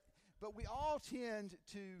But we all tend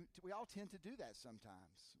to do that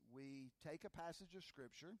sometimes. We take a passage of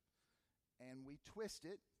Scripture and we twist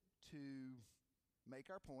it to make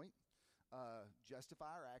our point, justify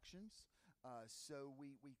our actions. So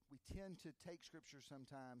we tend to take Scripture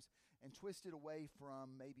sometimes and twist it away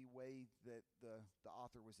from maybe way that the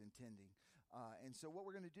author was intending. And so what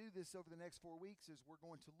we're going to do this over the next 4 weeks is we're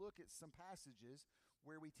going to look at some passages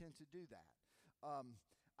where we tend to do that.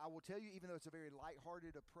 I will tell you, even though it's a very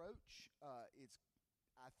lighthearted approach,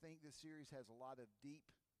 I think this series has a lot of deep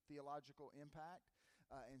theological impact.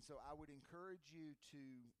 And so I would encourage you to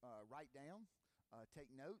write down, take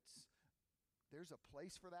notes. There's a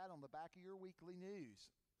place for that on the back of your weekly news.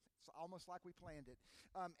 It's almost like we planned it.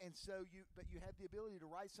 And so you have the ability to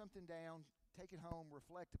write something down, take it home,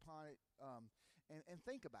 reflect upon it, and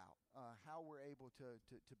think about how we're able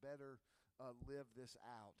to better live this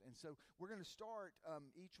out. And so we're going to start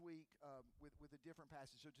each week with a different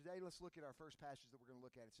passage. So today, let's look at our first passage that we're going to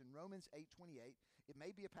look at. It's in Romans 8:28. It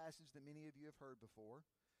may be a passage that many of you have heard before.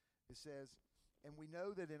 It says, "And we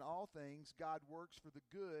know that in all things God works for the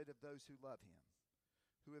good of those who love him,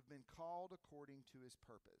 who have been called according to his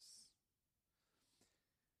purpose."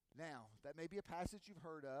 Now, that may be a passage you've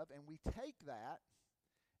heard of, and we take that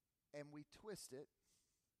and we twist it.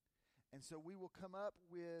 And so we will come up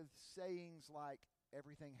with sayings like,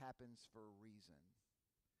 everything happens for a reason.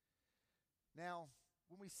 Now,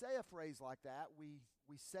 when we say a phrase like that, we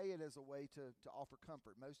say it as a way to offer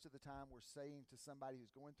comfort. Most of the time we're saying to somebody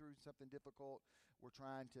who's going through something difficult, we're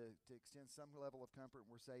trying to extend some level of comfort,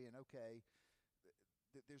 and we're saying, okay,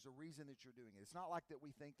 there's a reason that you're doing it. It's not like that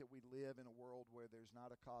we think that we live in a world where there's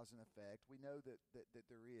not a cause and effect. We know that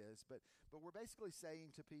there is, but we're basically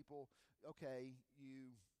saying to people, okay,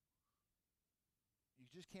 you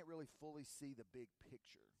just can't really fully see the big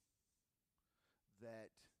picture.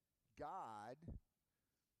 That God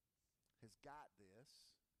has got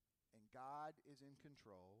this, and God is in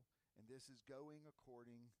control, and this is going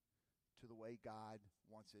according to the way God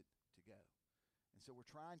wants it to go. And so we're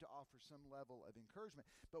trying to offer some level of encouragement,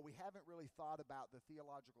 but we haven't really thought about the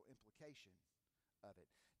theological implication of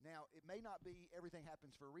it. Now, it may not be everything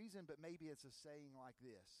happens for a reason, but maybe it's a saying like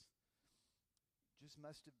this: just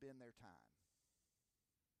must have been their time.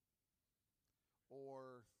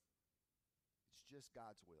 Or it's just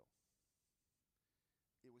God's will.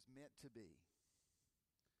 It was meant to be.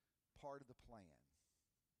 Part of the plan.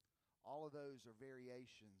 All of those are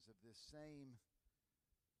variations of this same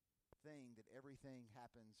thing, that everything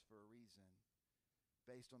happens for a reason,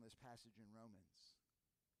 based on this passage in Romans.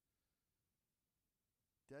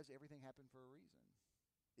 Does everything happen for a reason?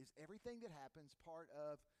 Is everything that happens part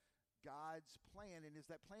of God's plan, and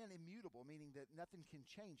is that plan immutable, meaning that nothing can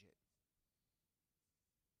change it?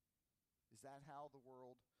 Is that how the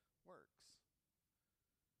world works?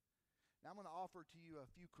 Now, I'm going to offer to you a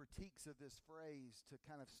few critiques of this phrase to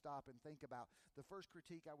kind of stop and think about. The first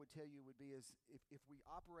critique I would tell you would be is if we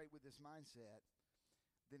operate with this mindset,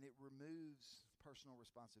 then it removes personal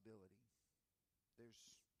responsibility.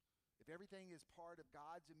 If everything is part of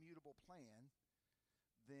God's immutable plan,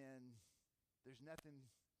 then there's nothing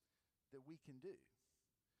that we can do.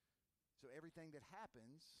 So everything that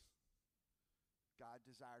happens, God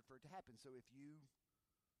desired for it to happen. So if you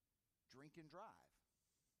drink and drive,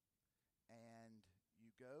 and you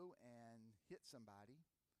go and hit somebody,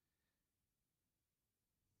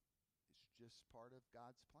 it's just part of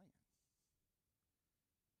God's plan.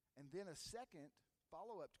 And then a second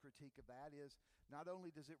follow-up critique of that is, not only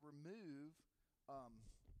does it remove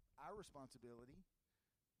our responsibility,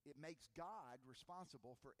 it makes God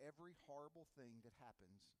responsible for every horrible thing that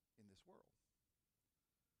happens in this world.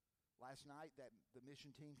 Last night, the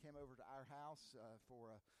mission team came over to our house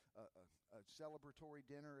for a celebratory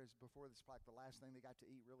dinner. As before, this is like the last thing they got to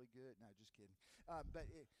eat really good. No, just kidding.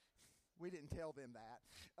 We didn't tell them that.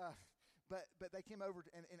 But they came over,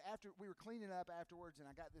 and after we were cleaning up afterwards, and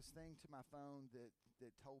I got this thing to my phone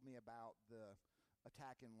that told me about the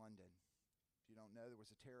attack in London. If you don't know, there was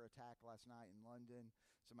a terror attack last night in London.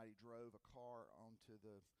 Somebody drove a car onto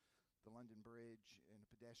the London Bridge and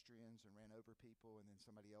pedestrians and ran over people, and then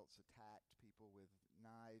somebody else attacked people with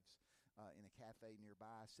knives in a cafe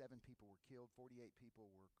nearby. 7 people were killed. 48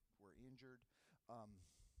 people were injured.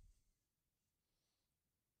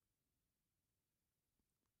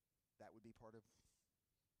 That would be part of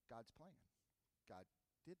God's plan. God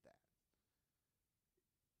did that.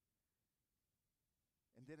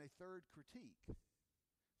 And then a third critique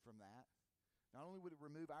from that: not only would it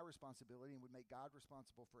remove our responsibility and would make God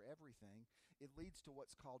responsible for everything, it leads to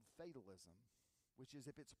what's called fatalism, which is,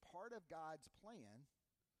 if it's part of God's plan,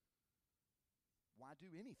 why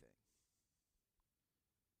do anything?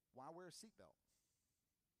 Why wear a seatbelt?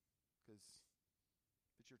 Because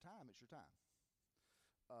if it's your time, it's your time.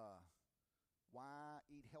 Why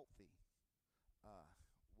eat healthy?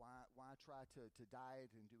 Why try to diet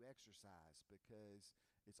and do exercise? Because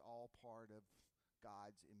it's all part of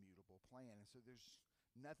God's immutable plan. And so there's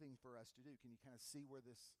nothing for us to do. Can you kind of see where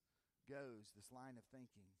this goes, this line of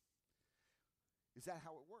thinking? Is that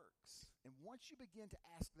how it works? And once you begin to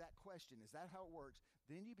ask that question, is that how it works?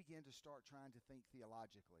 Then you begin to start trying to think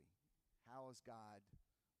theologically. How is God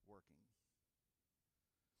working?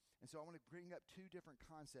 And so I want to bring up two different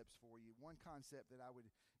concepts for you. One concept that I would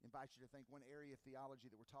invite you to think, one area of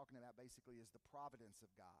theology that we're talking about basically is the providence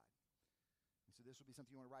of God. And so this will be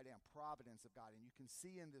something you want to write down, providence of God. And you can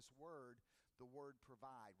see in this word, the word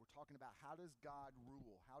provide. We're talking about how does God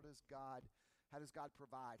rule? How does God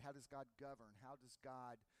provide? How does God govern? How does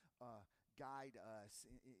God guide us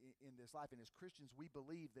in this life? And as Christians, we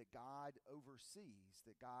believe that God oversees,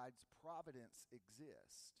 that God's providence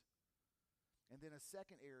exists. And then a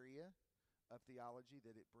second area of theology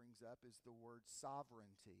that it brings up is the word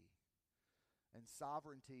sovereignty. And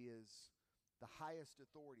sovereignty is the highest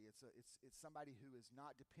authority. It's somebody who is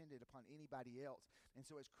not dependent upon anybody else. And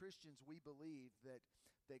so as Christians, we believe that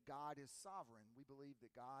God is sovereign. We believe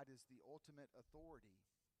that God is the ultimate authority.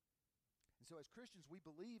 And so as Christians, we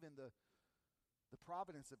believe in the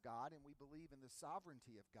providence of God and we believe in the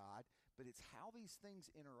sovereignty of God, but it's how these things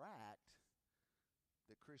interact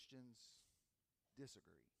that Christians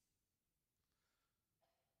disagree.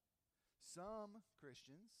 Some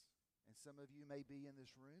Christians, and some of you may be in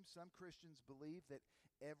this room, some Christians believe that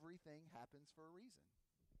everything happens for a reason.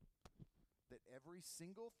 That every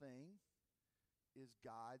single thing is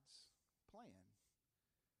God's plan.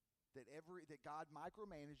 That God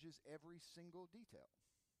micromanages every single detail.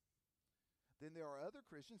 Then there are other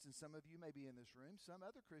Christians, and some of you may be in this room, some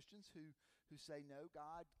other Christians who say, no,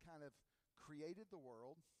 God kind of created the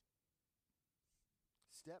world,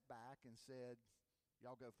 stepped back and said,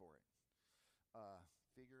 y'all go for it.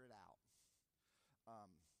 Figure it out.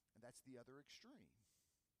 And that's the other extreme.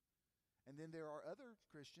 And then there are other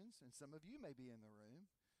Christians, and some of you may be in the room,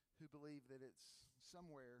 who believe that it's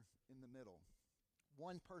somewhere in the middle.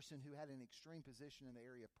 One person who had an extreme position in the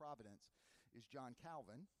area of providence is John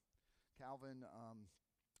Calvin. Calvin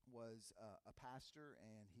was a pastor,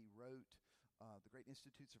 and he wrote the Great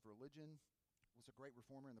Institutes of Religion, was a great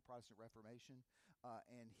reformer in the Protestant Reformation,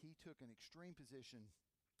 and he took an extreme position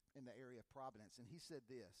in the area of providence. And he said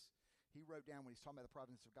this. He wrote down when he's talking about the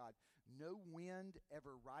providence of God, no wind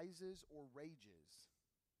ever rises or rages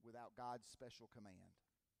without God's special command.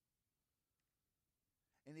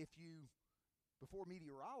 And before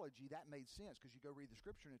meteorology, that made sense because you go read the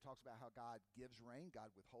scripture and it talks about how God gives rain,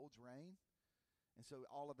 God withholds rain. And so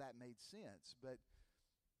all of that made sense. But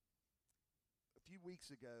a few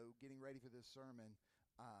weeks ago, getting ready for this sermon,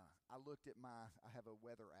 I looked at I have a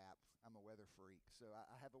weather app. I'm a weather freak. So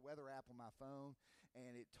I have a weather app on my phone,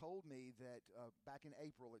 and it told me that back in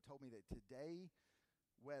April, it told me that today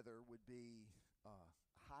weather would be a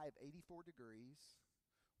high of 84 degrees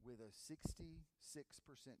with a 66%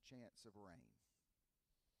 chance of rain.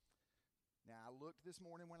 Now, I looked this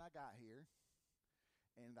morning when I got here,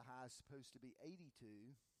 and the high is supposed to be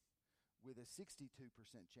 82 with a 62%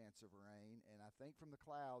 chance of rain, and I think from the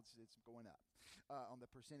clouds it's going up on the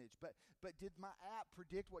percentage. But did my app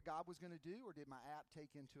predict what God was going to do, or did my app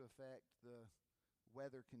take into effect the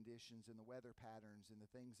weather conditions and the weather patterns and the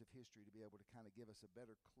things of history to be able to kind of give us a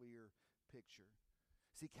better, clear picture?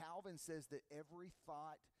 See, Calvin says that every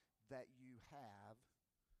thought that you have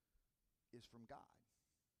is from God.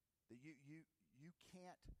 That you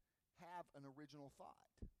can't have an original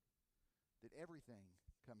thought. That everything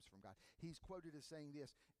comes from God. He's quoted as saying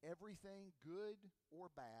this, everything good or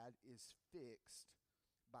bad is fixed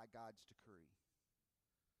by God's decree.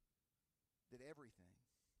 That everything.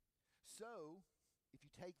 So, if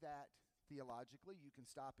you take that theologically, you can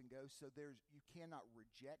stop and go, so you cannot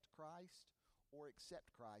reject Christ or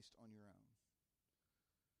accept Christ on your own.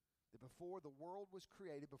 That before the world was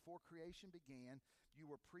created, before creation began, you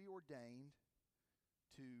were preordained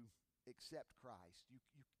to accept Christ.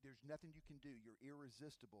 There's nothing you can do. You're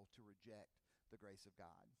irresistible to reject the grace of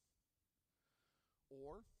God.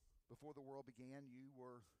 Or, before the world began, you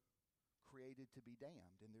were created to be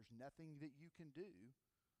damned, and there's nothing that you can do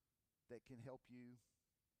that can help you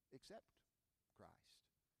accept Christ.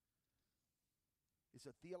 It's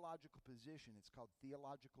a theological position. It's called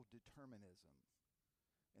theological determinism.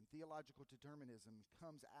 And theological determinism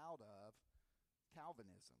comes out of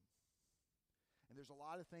Calvinism. And there's a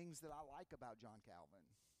lot of things that I like about John Calvin.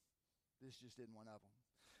 This just isn't one of them.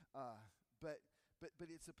 But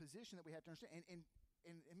it's a position that we have to understand. And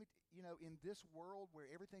in this world where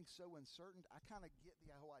everything's so uncertain, I kind of get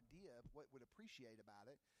the whole idea of what would appreciate about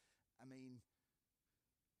it. I mean,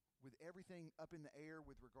 with everything up in the air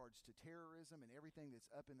with regards to terrorism and everything that's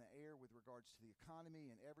up in the air with regards to the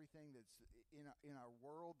economy and everything that's in our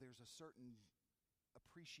world, there's a certain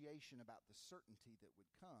appreciation about the certainty that would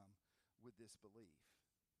come with this belief.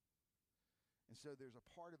 And so there's a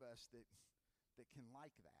part of us that can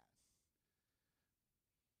like that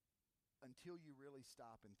until you really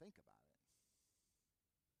stop and think about it.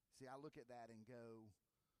 See, I look at that and go,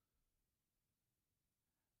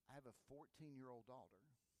 I have a 14-year-old daughter,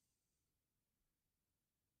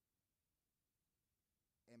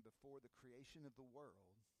 and before the creation of the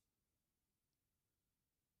world,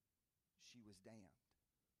 she was damned.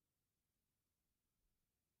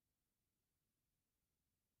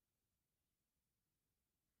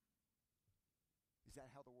 Is that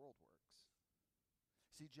how the world works?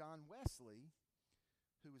 See, John Wesley,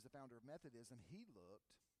 who was the founder of Methodism, he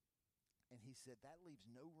looked and he said, that leaves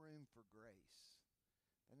no room for grace.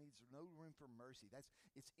 That leaves no room for mercy.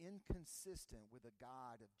 It's inconsistent with a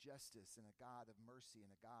God of justice and a God of mercy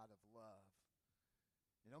and a God of love.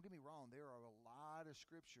 And don't get me wrong, there are a lot of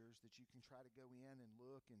scriptures that you can try to go in and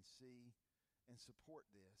look and see and support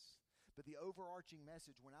this. But the overarching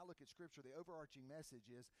message, when I look at Scripture, the overarching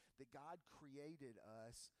message is that God created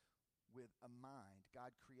us with a mind.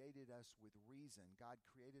 God created us with reason. God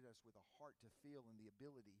created us with a heart to feel and the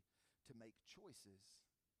ability to make choices.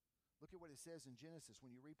 Look at what it says in Genesis.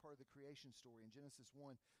 When you read part of the creation story in Genesis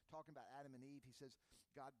 1, talking about Adam and Eve, he says,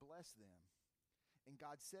 God blessed them. And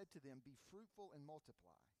God said to them, be fruitful and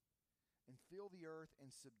multiply, and fill the earth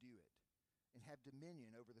and subdue it, and have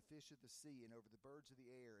dominion over the fish of the sea and over the birds of the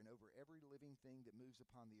air and over every living thing that moves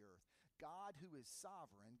upon the earth. God, who is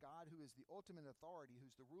sovereign, God, who is the ultimate authority,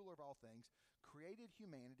 who's the ruler of all things, created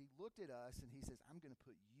humanity, looked at us, and he says, I'm going to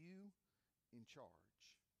put you in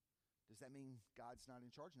charge. Does that mean God's not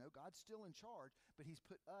in charge? No, God's still in charge, but he's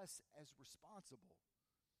put us as responsible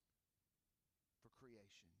for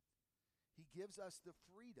creation. He gives us the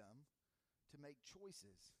freedom to make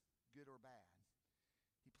choices, good or bad.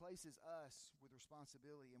 He places us with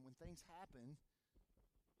responsibility, and when things happen,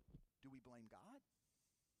 do we blame God?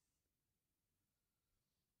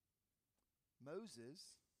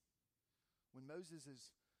 When Moses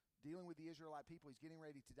is dealing with the Israelite people, he's getting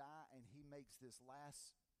ready to die, and he makes this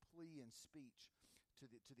last plea and speech to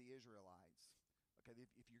the Israelites. Okay,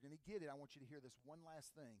 if you're going to get it, I want you to hear this one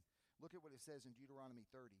last thing. Look at what it says in Deuteronomy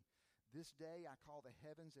 30. This day I call the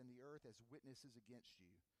heavens and the earth as witnesses against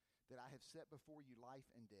you, that I have set before you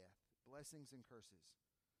life and death, blessings and curses.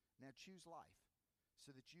 Now choose life,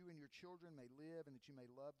 so that you and your children may live, and that you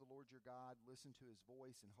may love the Lord your God, listen to his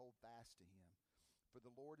voice, and hold fast to him. For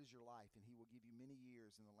the Lord is your life, and he will give you many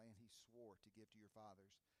years in the land he swore to give to your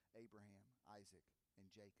fathers, Abraham, Isaac, and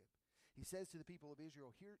Jacob. He says to the people of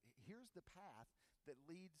Israel, here's the path that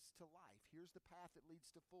leads to life. Here's the path that leads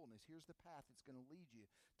to fullness. Here's the path that's going to lead you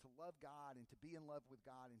to love God and to be in love with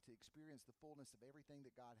God and to experience the fullness of everything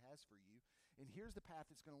that God has for you. And here's the path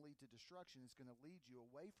that's going to lead to destruction. It's going to lead you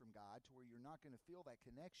away from God to where you're not going to feel that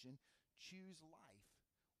connection. Choose life.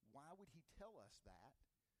 Why would he tell us that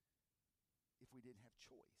if we didn't have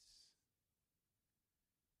choice?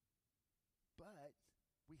 But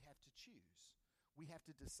we have to choose. We have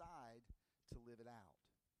to decide to live it out.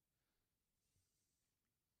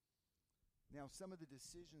 Now, some of the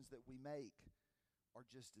decisions that we make are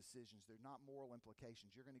just decisions. They're not moral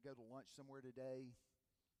implications. You're going to go to lunch somewhere today.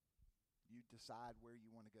 You decide where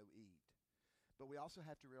you want to go eat. But we also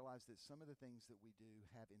have to realize that some of the things that we do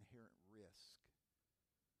have inherent risk.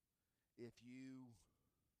 If you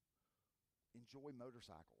enjoy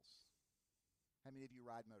motorcycles, how many of you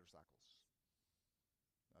ride motorcycles?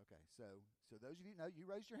 Okay, so those of you, no, you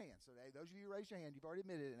raised your hand. So those of you who raised your hand, you've already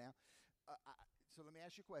admitted it now. So let me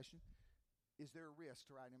ask you a question. Is there a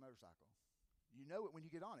risk to riding a motorcycle? You know it when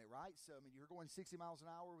you get on it, right? So, I mean, you're going 60 miles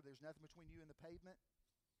an hour where there's nothing between you and the pavement.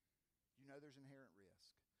 You know there's inherent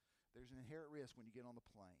risk. There's an inherent risk when you get on the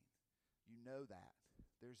plane. You know that.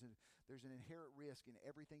 There's an inherent risk in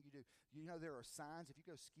everything you do. You know there are signs. If you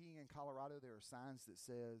go skiing in Colorado, there are signs that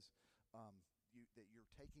says that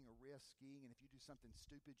you're taking a risk skiing, and if you do something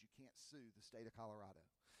stupid, you can't sue the state of Colorado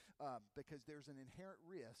because there's an inherent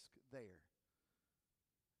risk there.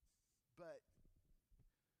 But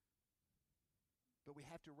we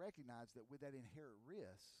have to recognize that with that inherent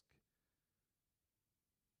risk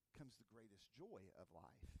comes the greatest joy of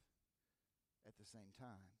life at the same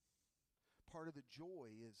time. Part of the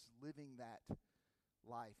joy is living that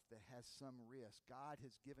life that has some risk. God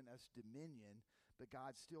has given us dominion, but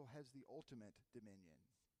God still has the ultimate dominion.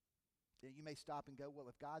 You may stop and go, well,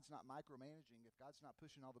 if God's not micromanaging, if God's not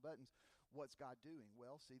pushing all the buttons, what's God doing?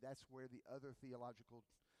 Well, see, that's where the other theological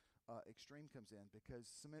extreme comes in, because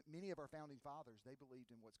many of our founding fathers, they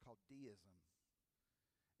believed in what's called deism.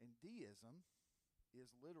 And deism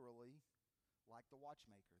is literally like the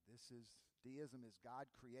watchmaker. Deism is God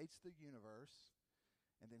creates the universe,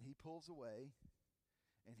 and then he pulls away,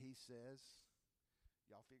 and he says,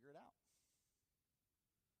 y'all figure it out.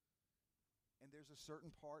 And there's a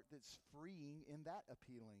certain part that's freeing in that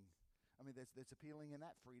appealing. I mean, that's appealing in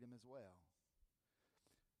that freedom as well.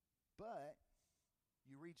 But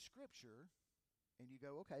you read Scripture, and you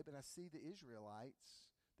go, okay, but I see the Israelites,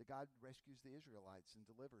 that God rescues the Israelites and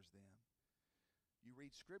delivers them. You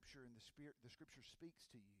read Scripture, and the Scripture speaks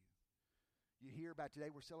to you. You hear about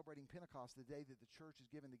today, we're celebrating Pentecost, the day that the church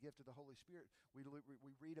is given the gift of the Holy Spirit. We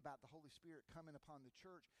read about the Holy Spirit coming upon the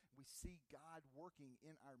church. We see God working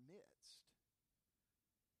in our midst.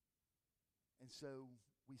 And so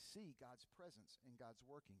we see God's presence and God's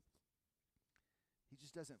working. He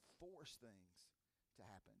just doesn't force things to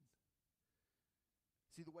happen.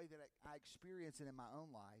 See, the way that I experience it in my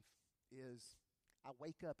own life is I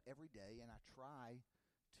wake up every day and I try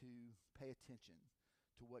to pay attention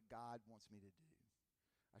to what God wants me to do.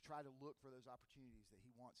 I try to look for those opportunities that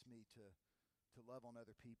he wants me to love on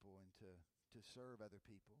other people and to serve other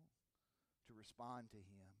people, to respond to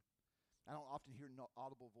him. I don't often hear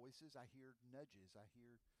audible voices. I hear nudges. I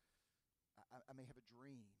may have a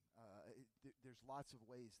dream. There's lots of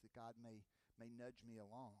ways that God may nudge me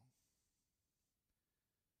along.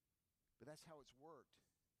 But that's how it's worked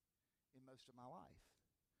in most of my life.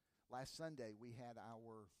 Last Sunday, we had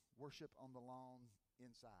our Worship on the Lawn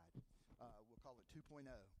inside. We'll call it 2.0.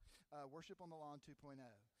 Worship on the Lawn 2.0.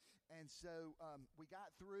 And so we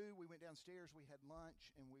got through. We went downstairs. We had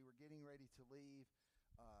lunch, and we were getting ready to leave.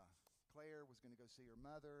 Claire was going to go see her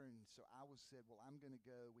mother, and so I said, well, I'm going to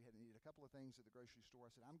go. We had needed a couple of things at the grocery store.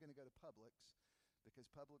 I said, I'm going to go to Publix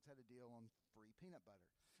because Publix had a deal on free peanut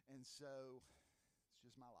butter. And so it's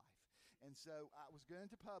just my life. And so I was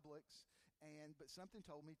going to Publix, but something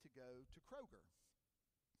told me to go to Kroger.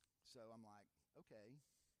 So I'm like, okay,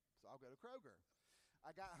 so I'll go to Kroger.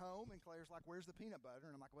 I got home, and Claire's like, where's the peanut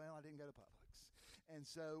butter? And I'm like, well, I didn't go to Publix. And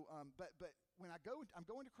so, but when I'm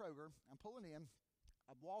going to Kroger, I'm pulling in,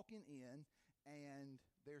 I'm walking in, and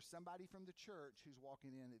there's somebody from the church who's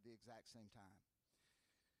walking in at the exact same time.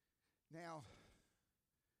 Now,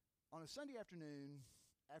 on a Sunday afternoon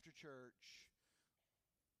after church,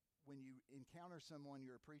 when you encounter someone,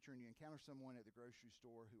 you're a preacher, and you encounter someone at the grocery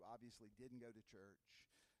store who obviously didn't go to church,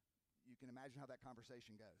 you can imagine how that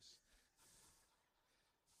conversation goes.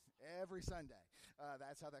 Every Sunday,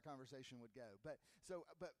 that's how that conversation would go. But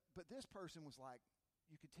this person was like,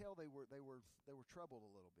 you could tell they were troubled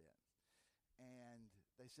a little bit, and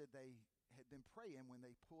they said they had been praying when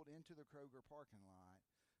they pulled into the Kroger parking lot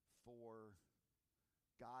for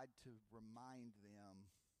God to remind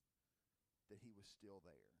them that he was still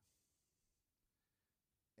there.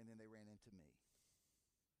 And then they ran into me.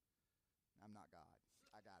 I'm not God.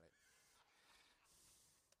 I got it.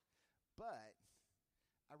 But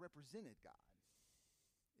I represented God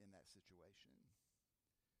in that situation.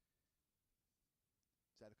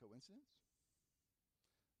 Is that a coincidence?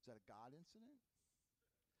 Is that a God incident?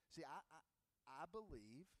 See, I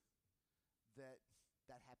believe that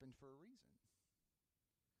happened for a reason.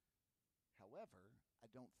 However, I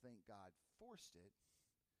don't think God forced it,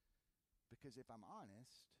 because if I'm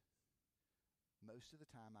honest, most of the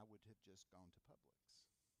time I would have just gone to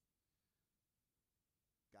Publix.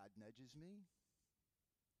 God nudges me,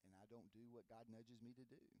 and I don't do what God nudges me to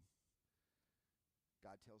do.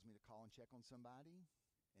 God tells me to call and check on somebody,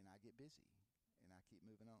 and I get busy, and I keep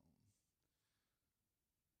moving on.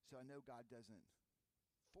 So I know God doesn't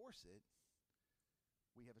force it.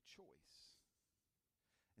 We have a choice.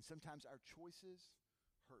 And sometimes our choices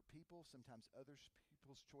hurt people. Sometimes other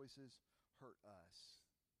people's choices hurt us.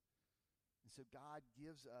 And so God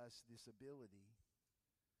gives us this ability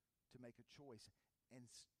to make a choice. And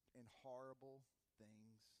horrible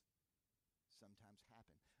things sometimes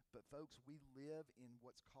happen. But folks, we live in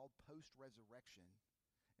what's called post-resurrection.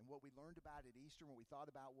 And what we learned about at Easter, what we thought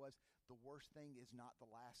about was the worst thing is not the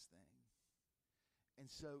last thing. And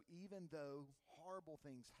so even though horrible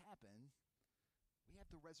things happen, we have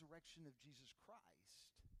the resurrection of Jesus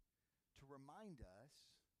Christ to remind us.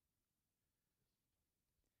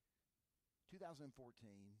 2014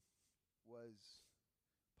 was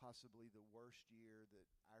possibly the worst year that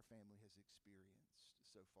our family has experienced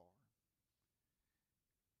so far.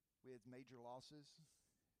 We had major losses,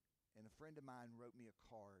 and a friend of mine wrote me a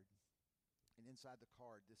card, and inside the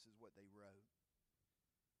card, this is what they wrote.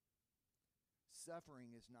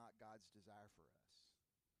 Suffering is not God's desire for us,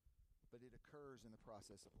 but it occurs in the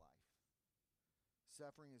process of life.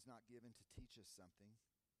 Suffering is not given to teach us something,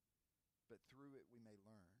 but through it we may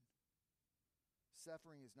learn.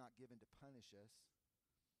 Suffering is not given to punish us,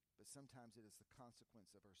 but sometimes it is the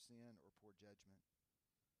consequence of our sin or poor judgment.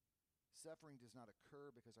 Suffering does not occur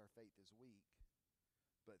because our faith is weak,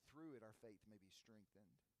 but through it our faith may be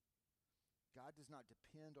strengthened. God does not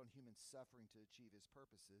depend on human suffering to achieve his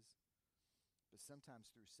purposes, but sometimes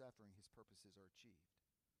through suffering his purposes are achieved.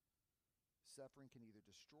 Suffering can either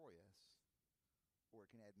destroy us or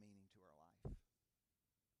it can add meaning to our life.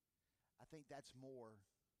 I think that's more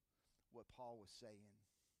what Paul was saying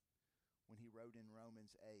when he wrote in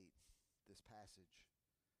Romans 8 this passage.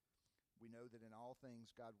 We know that in all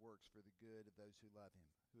things God works for the good of those who love him,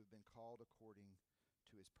 who have been called according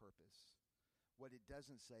to his purpose. What it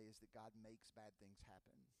doesn't say is that God makes bad things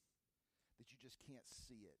happen, that you just can't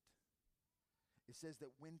see it. It says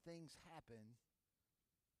that when things happen,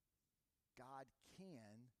 God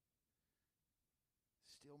can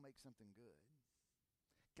still make something good.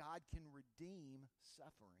 God can redeem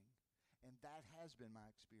suffering, and that has been my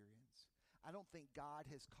experience. I don't think God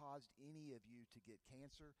has caused any of you to get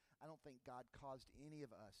cancer. I don't think God caused any of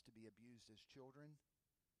us to be abused as children.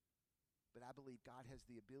 But I believe God has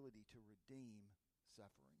the ability to redeem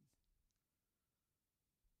suffering.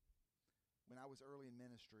 When I was early in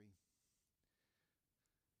ministry,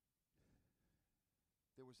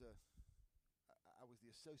 I was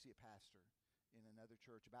the associate pastor in another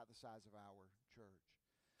church about the size of our church.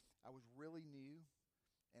 I was really new,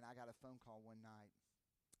 and I got a phone call one night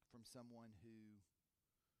from someone whose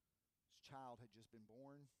child had just been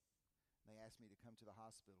born. They asked me to come to the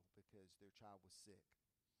hospital because their child was sick.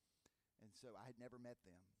 And so I had never met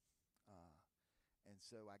them. And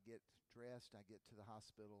so I get dressed, I get to the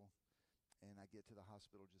hospital, and I get to the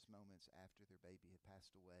hospital just moments after their baby had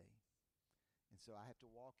passed away. And so I have to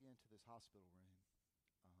walk into this hospital room.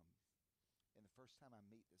 And the first time I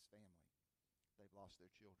meet this family, they've lost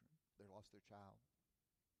their children. They lost their child.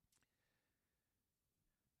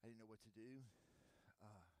 I didn't know what to do.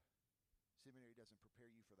 Seminary doesn't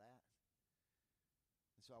prepare you for that.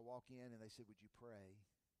 And so I walk in, and they said, "Would you pray?"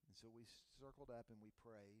 And so we circled up, and we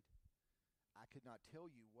prayed. I could not tell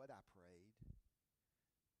you what I prayed,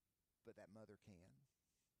 but that mother can.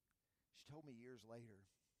 She told me years later,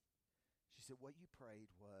 she said, "What you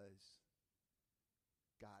prayed was,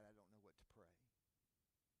 God, I don't know what to pray."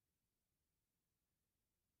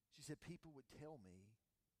 She said, people would tell me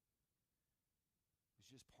it was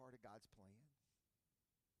just part of God's plan,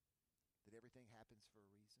 that everything happens for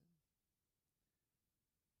a reason.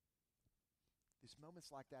 There's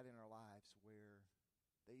moments like that in our lives where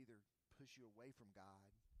they either push you away from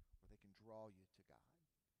God or they can draw you to God.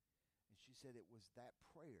 And she said it was that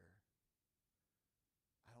prayer,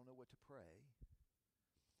 I don't know what to pray,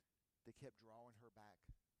 that kept drawing her back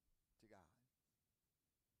to God.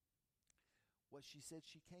 What she said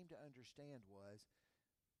she came to understand was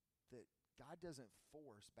that God doesn't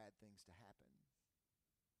force bad things to happen.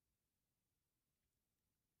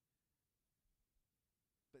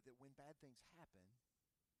 But that when bad things happen,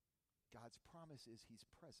 God's promise is he's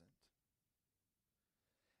present.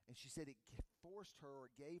 And she said it forced her or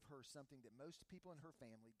gave her something that most people in her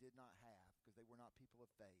family did not have because they were not people of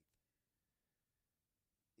faith.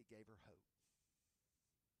 It gave her hope.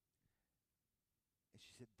 And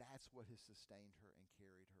she said that's what has sustained her and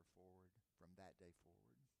carried her forward from that day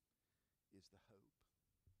forward, is the hope.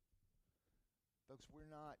 Folks, we're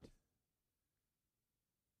not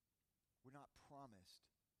promised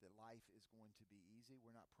that life is going to be easy.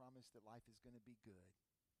 We're not promised that life is going to be good.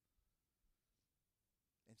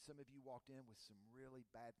 And some of you walked in with some really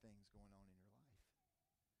bad things going on in your life.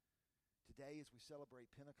 Today, as we celebrate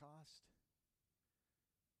Pentecost,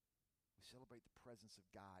 we celebrate the presence of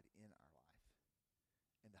God in our life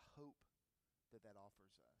and the hope that that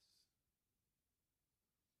offers us.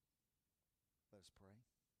 Let us pray.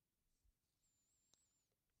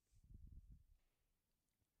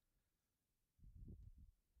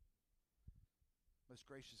 Most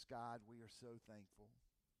gracious God, we are so thankful.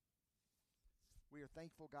 We are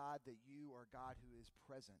thankful, God, that you are God who is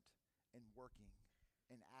present and working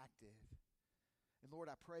and active. And Lord,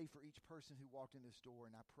 I pray for each person who walked in this door,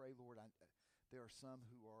 and I pray, Lord, there are some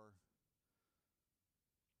who are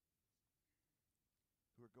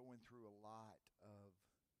going through a lot of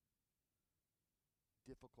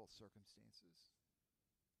difficult circumstances.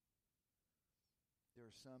 There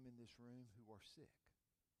are some in this room who are sick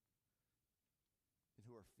and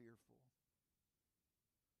who are fearful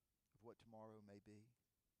of what tomorrow may be.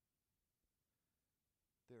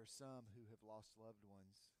 There are some who have lost loved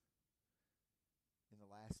ones in the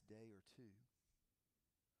last day or two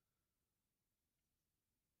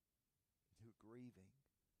who are grieving.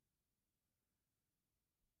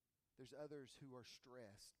 There's others who are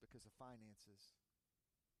stressed because of finances.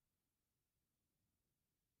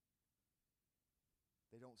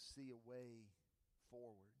 They don't see a way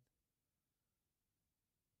forward.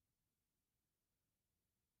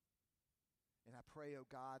 And I pray, oh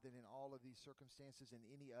God, that in all of these circumstances and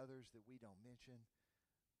any others that we don't mention,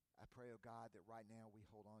 I pray, oh God, that right now we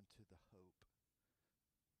hold on to the hope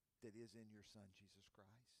that is in your Son, Jesus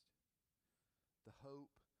Christ. The hope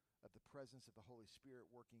of the presence of the Holy Spirit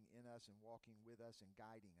working in us and walking with us and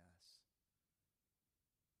guiding us.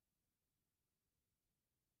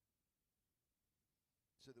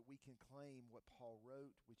 So that we can claim what Paul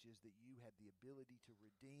wrote, which is that you have the ability to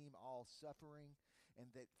redeem all suffering,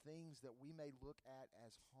 and that things that we may look at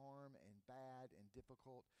as harm and bad and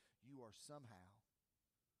difficult, you are somehow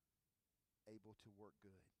able to work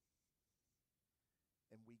good.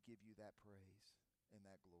 And we give you that praise and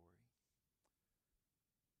that glory.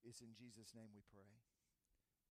 It's in Jesus' name we pray.